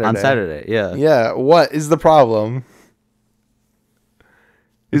on Saturday. On Saturday, yeah. Yeah. What is the problem?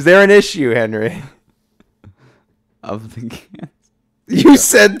 Is there an issue, Henry? Of the Kansas. You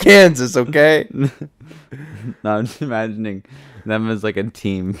said Kansas, okay? No, I'm just imagining them as like a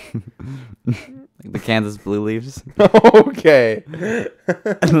team. Like the Kansas Blue Leaves. Okay. And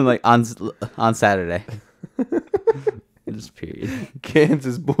then like on Saturday. Just period.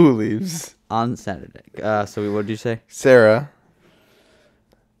 Kansas blue leaves. On Saturday. So what did you say? Sarah.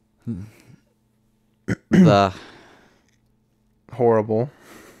 The Horrible.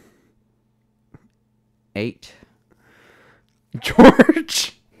 8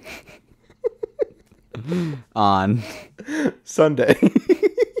 George. on Sunday.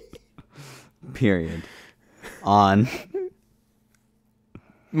 Period. On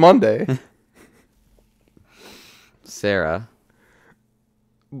Monday. Sarah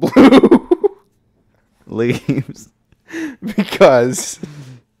Blue. leaves. Because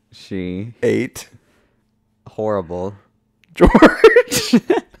She ate horrible. George.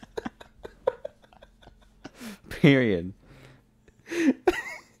 Period.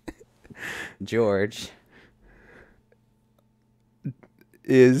 George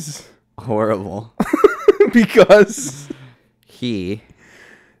Is horrible. because He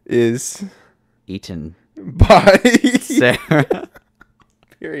is eaten by Sarah.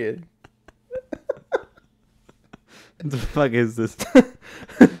 period. What the fuck is this?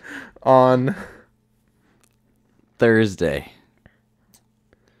 On Thursday.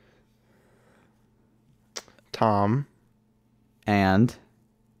 Tom And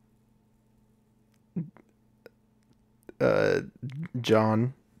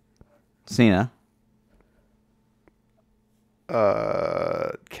John Cena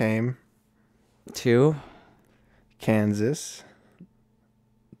came to Kansas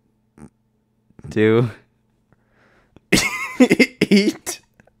eat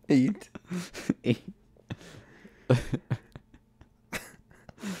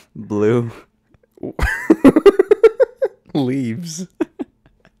blue leaves.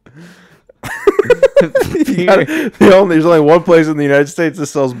 Period. There's only one place in the United States that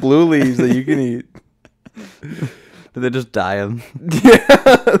sells blue leaves that you can eat. Did they just dye him?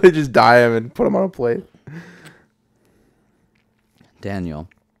 Yeah, they just dye them and put them on a plate. Daniel.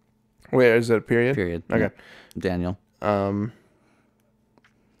 Wait, is that a period? Period. Okay. Yeah. Daniel.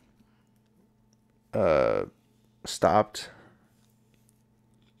 Stopped.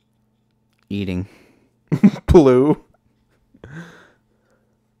 Eating. Blue.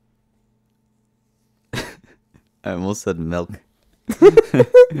 I almost said milk.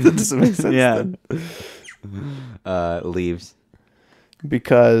 That doesn't make sense. Yeah. Then. Leaves.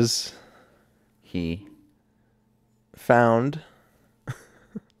 Because He found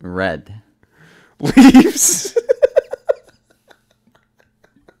red. leaves.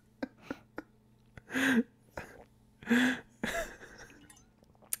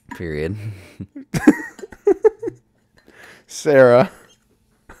 Period. Sarah.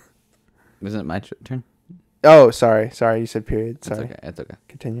 Isn't it my turn? Oh, sorry. You said period. Sorry. It's okay.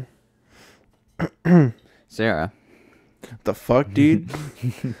 Continue. Sarah. The fuck, dude?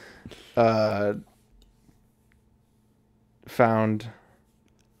 Found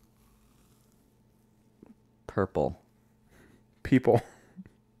Purple. people.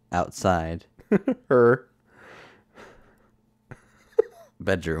 Outside. Her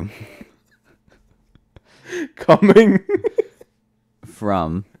Bedroom. coming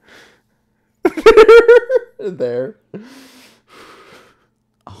From there.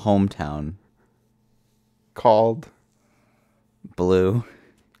 hometown. Called Blue.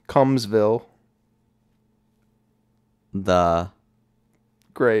 Cumsville. The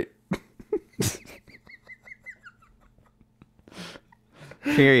Great.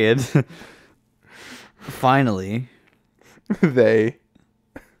 period. Finally. They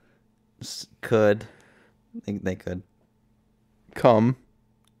Could. I think they could. come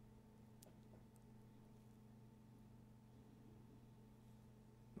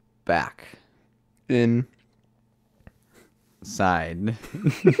Back. in Side.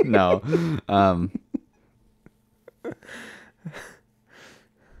 No.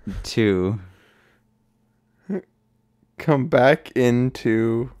 To come back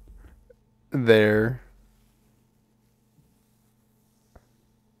into their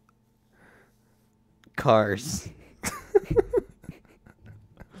cars.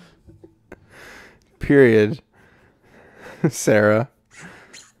 period. Sarah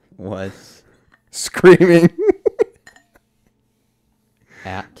Was screaming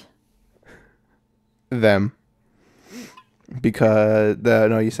at them because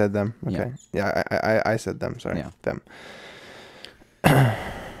no, you said them. Okay. Yeah, I said them. Sorry. Yeah. Them.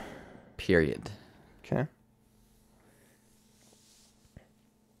 period. Okay.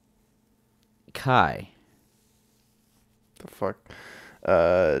 Kai. The fuck.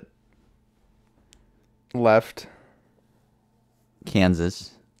 Left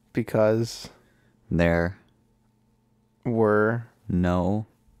Kansas. because There were no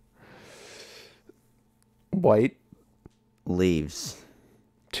white leaves.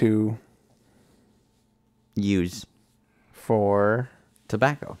 to Use for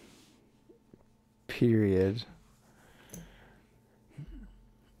tobacco. period.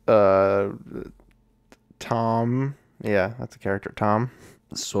 Tom. Yeah, that's a character. Tom.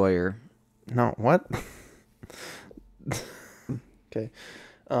 Sawyer. No, what? Okay.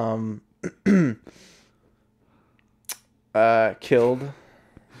 Killed.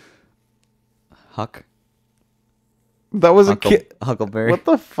 Huck. That was a kid. Huckleberry. What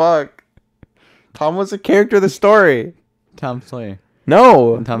the fuck? Tom was a character of the story. Tom Sawyer.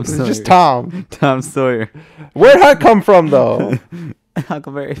 No, Tom it's Sawyer. just Tom. Tom Sawyer. Where'd Huck come from, though?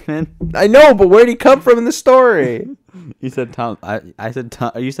 Huckleberry Finn. I know, but where'd he come from in the story? You said Tom. I said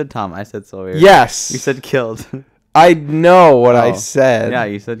Tom. You said Tom. I said Sawyer. Yes. You said killed. I know what I Oh. said. Yeah,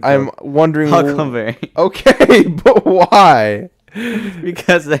 you said I'm killed. wondering. Huckleberry. Okay, but why?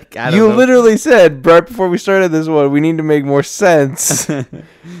 Because like, I don't You know. literally said right before we started this one, we need to make more sense.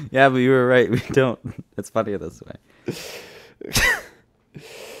 Yeah, but you were right. We don't. It's funnier this way.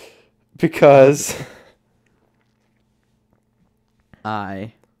 Because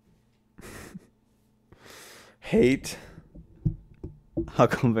I hate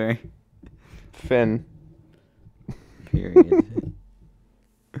Huckleberry. Finn. Period.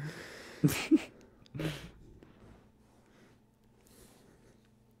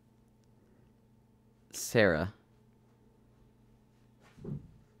 Sarah.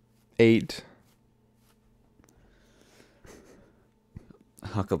 8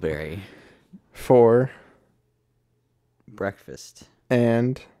 Huckleberry. 4 Breakfast.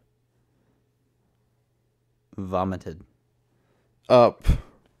 and Vomited. up.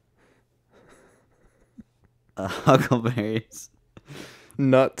 Huckleberries.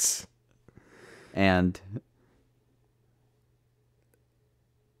 Nuts. And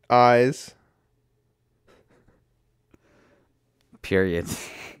Eyes. period.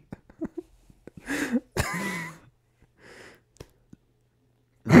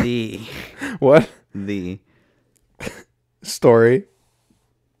 What? The Story.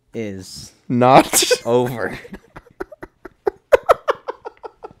 is Not. over.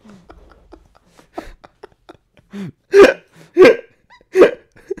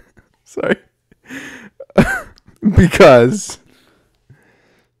 Sorry. Because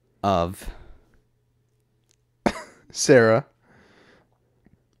Of Sarah.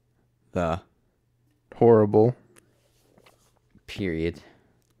 the Horrible. period.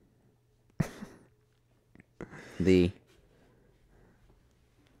 The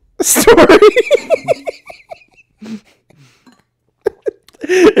Story.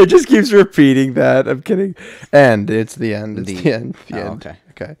 It just keeps repeating that. I'm kidding. And it's the end. It's the end. The Oh, end. okay.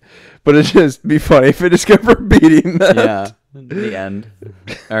 Okay. But it'd just be funny if it just kept repeating that. Yeah. The end.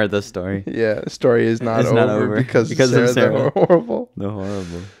 Or the story. Yeah. Story is not, It's over, not over because because Sarah, of Sarah. the horrible. The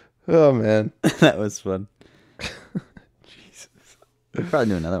horrible. Oh man. That was fun. Jesus. We'll probably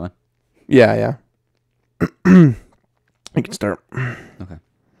do another one. Yeah. You can start. Okay.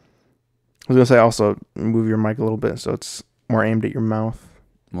 I was gonna say also move your mic a little bit so it's more aimed at your mouth.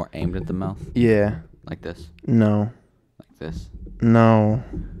 More aimed at the mouth. Yeah. Like this. No. Like this. No.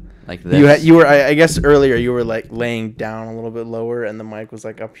 Like this. You were I guess earlier you were like laying down a little bit lower and the mic was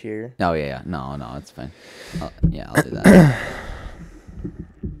like up here. Oh, yeah. No, it's fine. I'll do that.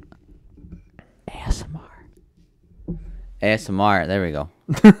 ASMR. There we go.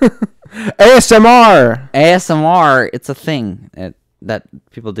 ASMR. ASMR. It's a thing that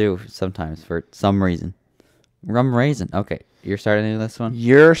people do sometimes for some reason. Rum raisin. Okay. You're starting this one?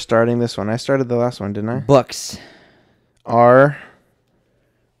 You're starting this one. I started the last one, didn't I? Books. Are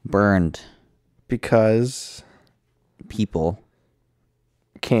Burned. because People.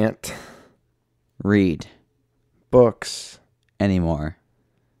 can't Read. books. Anymore.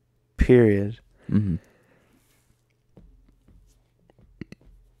 Period. Mm-hmm.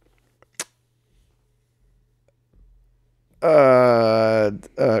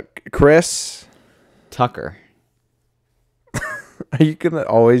 Chris. Tucker. Are you gonna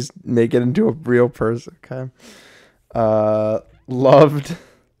always make it into a real person? Okay. Loved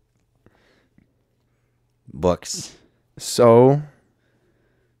Books. so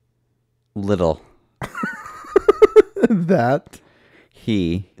Little. that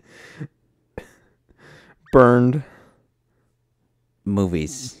He. burned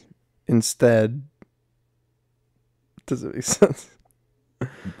Movies. instead. Does it make sense?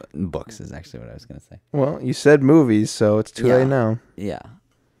 Books is actually what I was going to say. Well, you said movies, so it's too Yeah. late now. Yeah.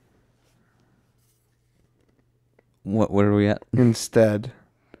 What are we at? Instead,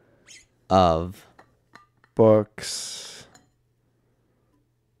 Of. books.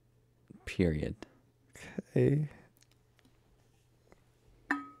 Period. Okay.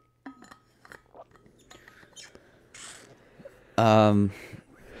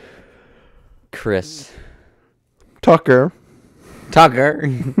 Chris. Tucker.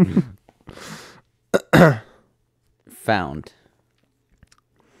 Found.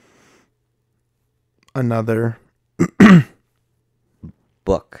 Another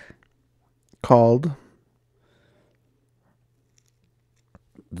Book. Called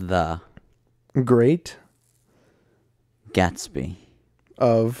The Great Gatsby.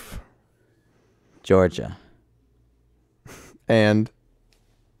 of Georgia. and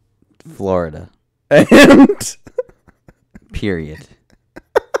Florida. and Period.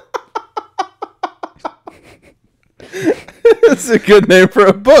 That's a good name for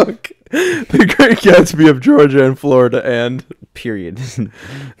a book. The Great Gatsby of Georgia and Florida and Period. is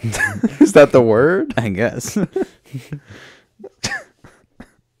that the word? I guess.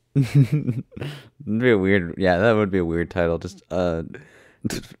 It'd be a weird. Yeah, that would be a weird title. Just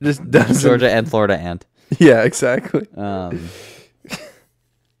Just doesn't. Georgia and Florida and. Yeah, exactly.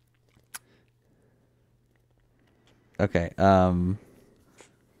 Okay.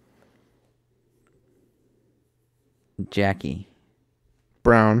 Jackie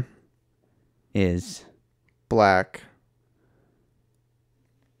Brown, is black,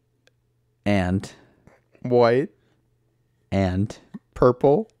 and white, and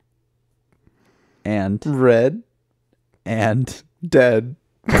purple, and red, and dead.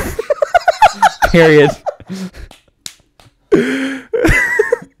 period.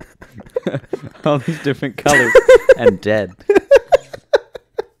 All these different colors and dead.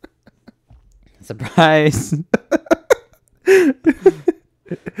 Surprise.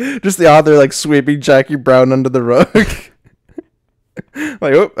 Just the author like sweeping Jackie Brown under the rug.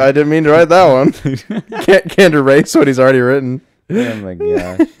 Like, oh, I didn't mean to write that one. Can't erase what he's already written. Oh my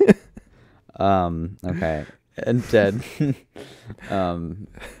gosh. Okay. And dead.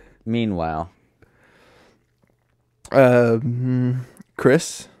 Meanwhile.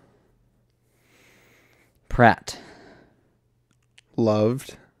 Chris Pratt.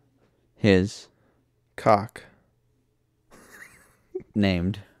 loved His. cock.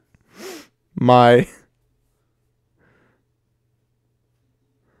 Named. My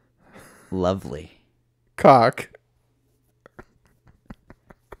Lovely. cock.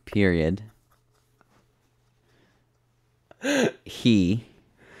 Period. He.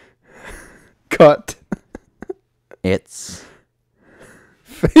 Cut. It's.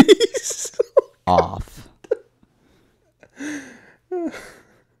 Face. Off.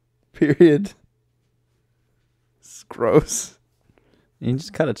 Period. It's gross. You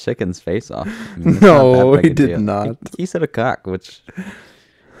just cut a chicken's face off. I mean, it's No, not that big he a did deal. not. He said a cock, which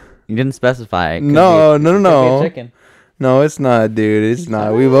you didn't specify. It could No, be, no, it could no. be a chicken. No, it's not, dude. It's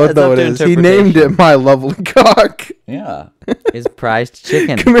not. We both It's know up it to is. He named it My Lovely Cock. Yeah, his prized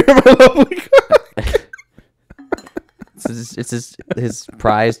chicken. Come here, My Lovely Cock. It's his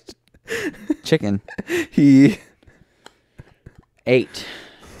prized chicken. He Ate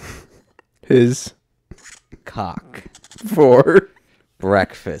his cock for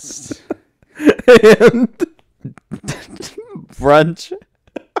breakfast, and brunch,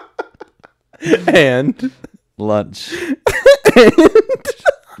 and lunch,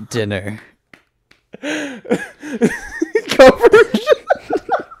 dinner. covered.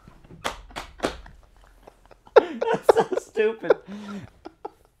 That's so stupid.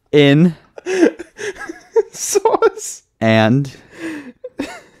 In Sauce. and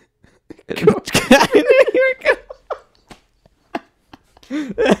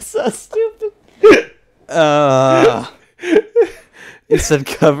that's so stupid. You said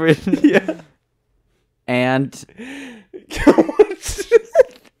covered. Yeah. And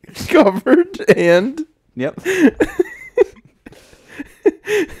Covered and yep.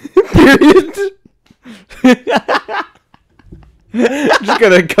 period. Just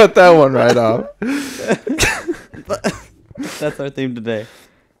gonna cut that one right off. That's our theme today.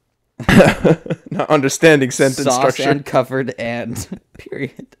 Not understanding sentence Sauce structure. and covered and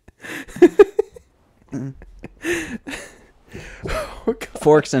period. Oh, God.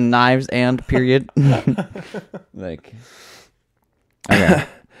 Forks and knives and period. Like, okay.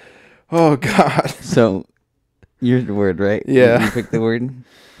 Oh, God. So, your word, right? Yeah. You picked the word.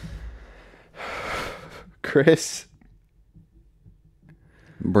 Chris.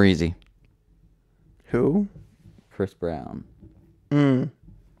 Breezy. Who? Chris Brown. Mm.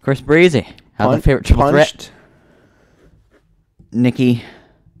 Chris Breezy. How's my favorite triple threat? Punched Nicki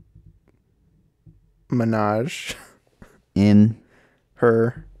Minaj. in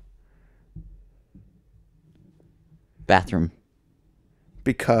Her. bathroom.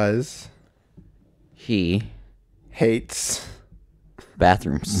 Because He hates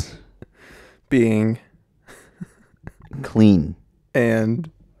bathrooms. being Clean. and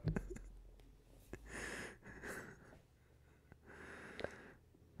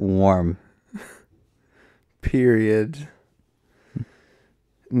Warm. period.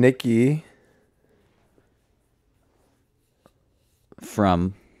 Nikki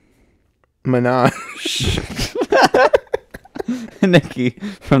From Minaj. Nicki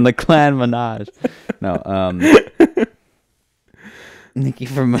from the clan Minaj. No, Nicki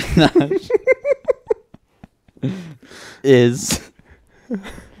from Minaj is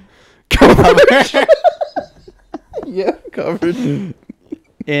covered Yeah, covered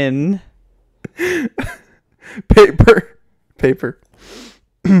in paper,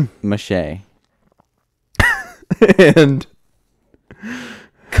 mache and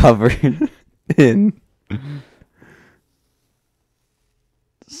covered in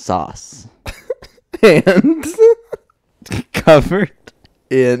sauce and covered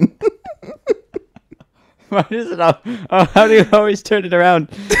in. Why does it all? Oh, how do you always turn it around?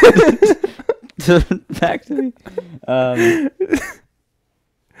 Back to me.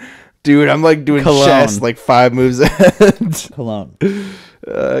 Dude, I'm like doing Cologne. chess like 5 moves ahead. Cologne.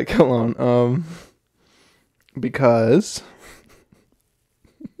 Cologne. Because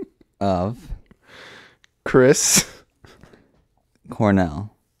Of Chris,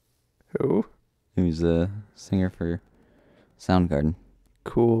 Cornell, who? who's a singer for Soundgarden.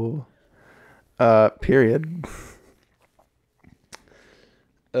 Cool. Period.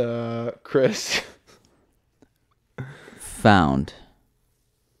 Chris. Found.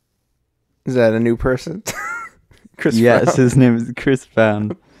 Is that a new person? Chris Yes, found. his name is Chris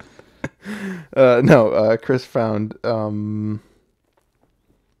Found. No, Chris found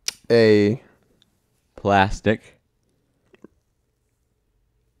a Plastic.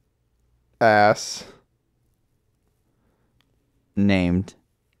 ass Named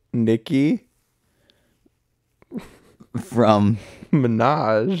Nicki from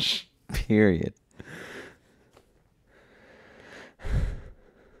Minaj. period.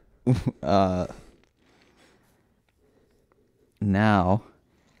 Now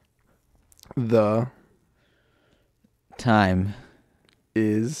The time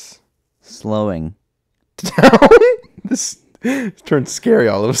is slowing down. This turned scary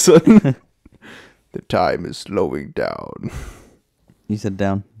all of a sudden. The time is slowing down. You said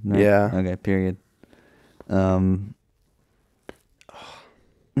down? No? Yeah. Okay, period.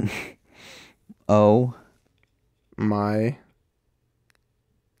 Oh, My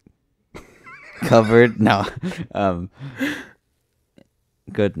covered. No.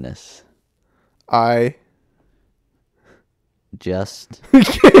 Goodness. I Just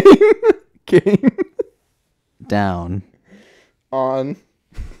came down on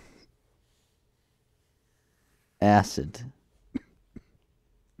acid.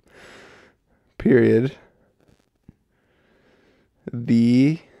 period.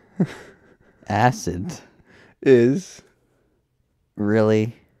 The Acid is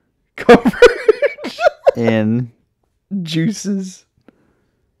really covered in juices.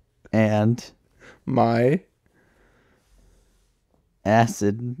 and My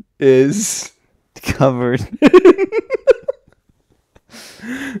acid is covered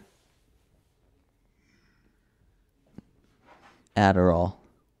Adderall.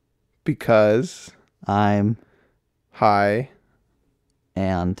 because I'm high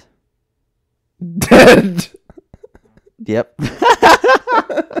and dead. yep.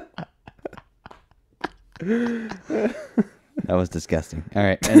 That was disgusting. All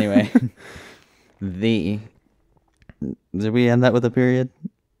right. Anyway, did we end that with a period?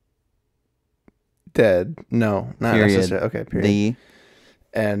 Dead. No, not Period. necessarily. Okay, period.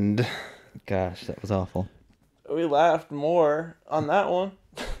 And Gosh, that was awful. we laughed more on that one.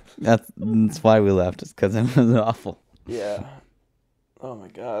 That's why we left. It's because it was awful. Yeah. Oh my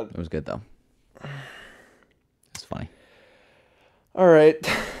god. It was good though. It's funny. All right.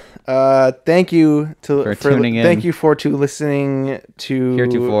 Thank you For tuning in. Thank you for listening to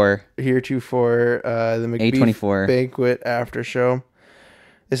Heretofore the A24 Macbeef-Banquet after show.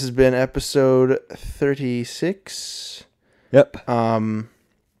 This has been episode 36. Yep. My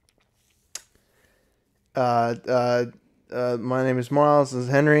name is Miles. This is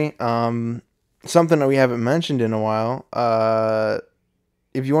Henry. Something that we haven't mentioned in a while.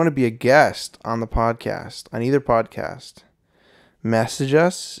 If you want to be a guest on the podcast, on either podcast, message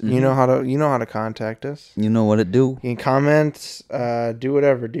us. Mm-hmm. You know how to contact us. You know what it do. You can comment, do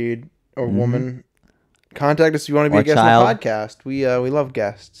whatever, dude or woman. Contact us if you want to be Or a guest child. on the podcast. We love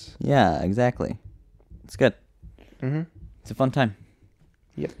guests. Yeah, exactly. It's good. Mm-hmm. It's a fun time.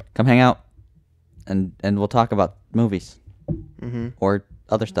 Yep. Come hang out, and we'll talk about movies or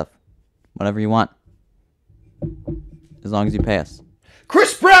other stuff, whatever you want, as long as you pay us.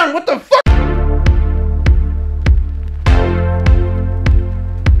 Chris Brown, what the fuck?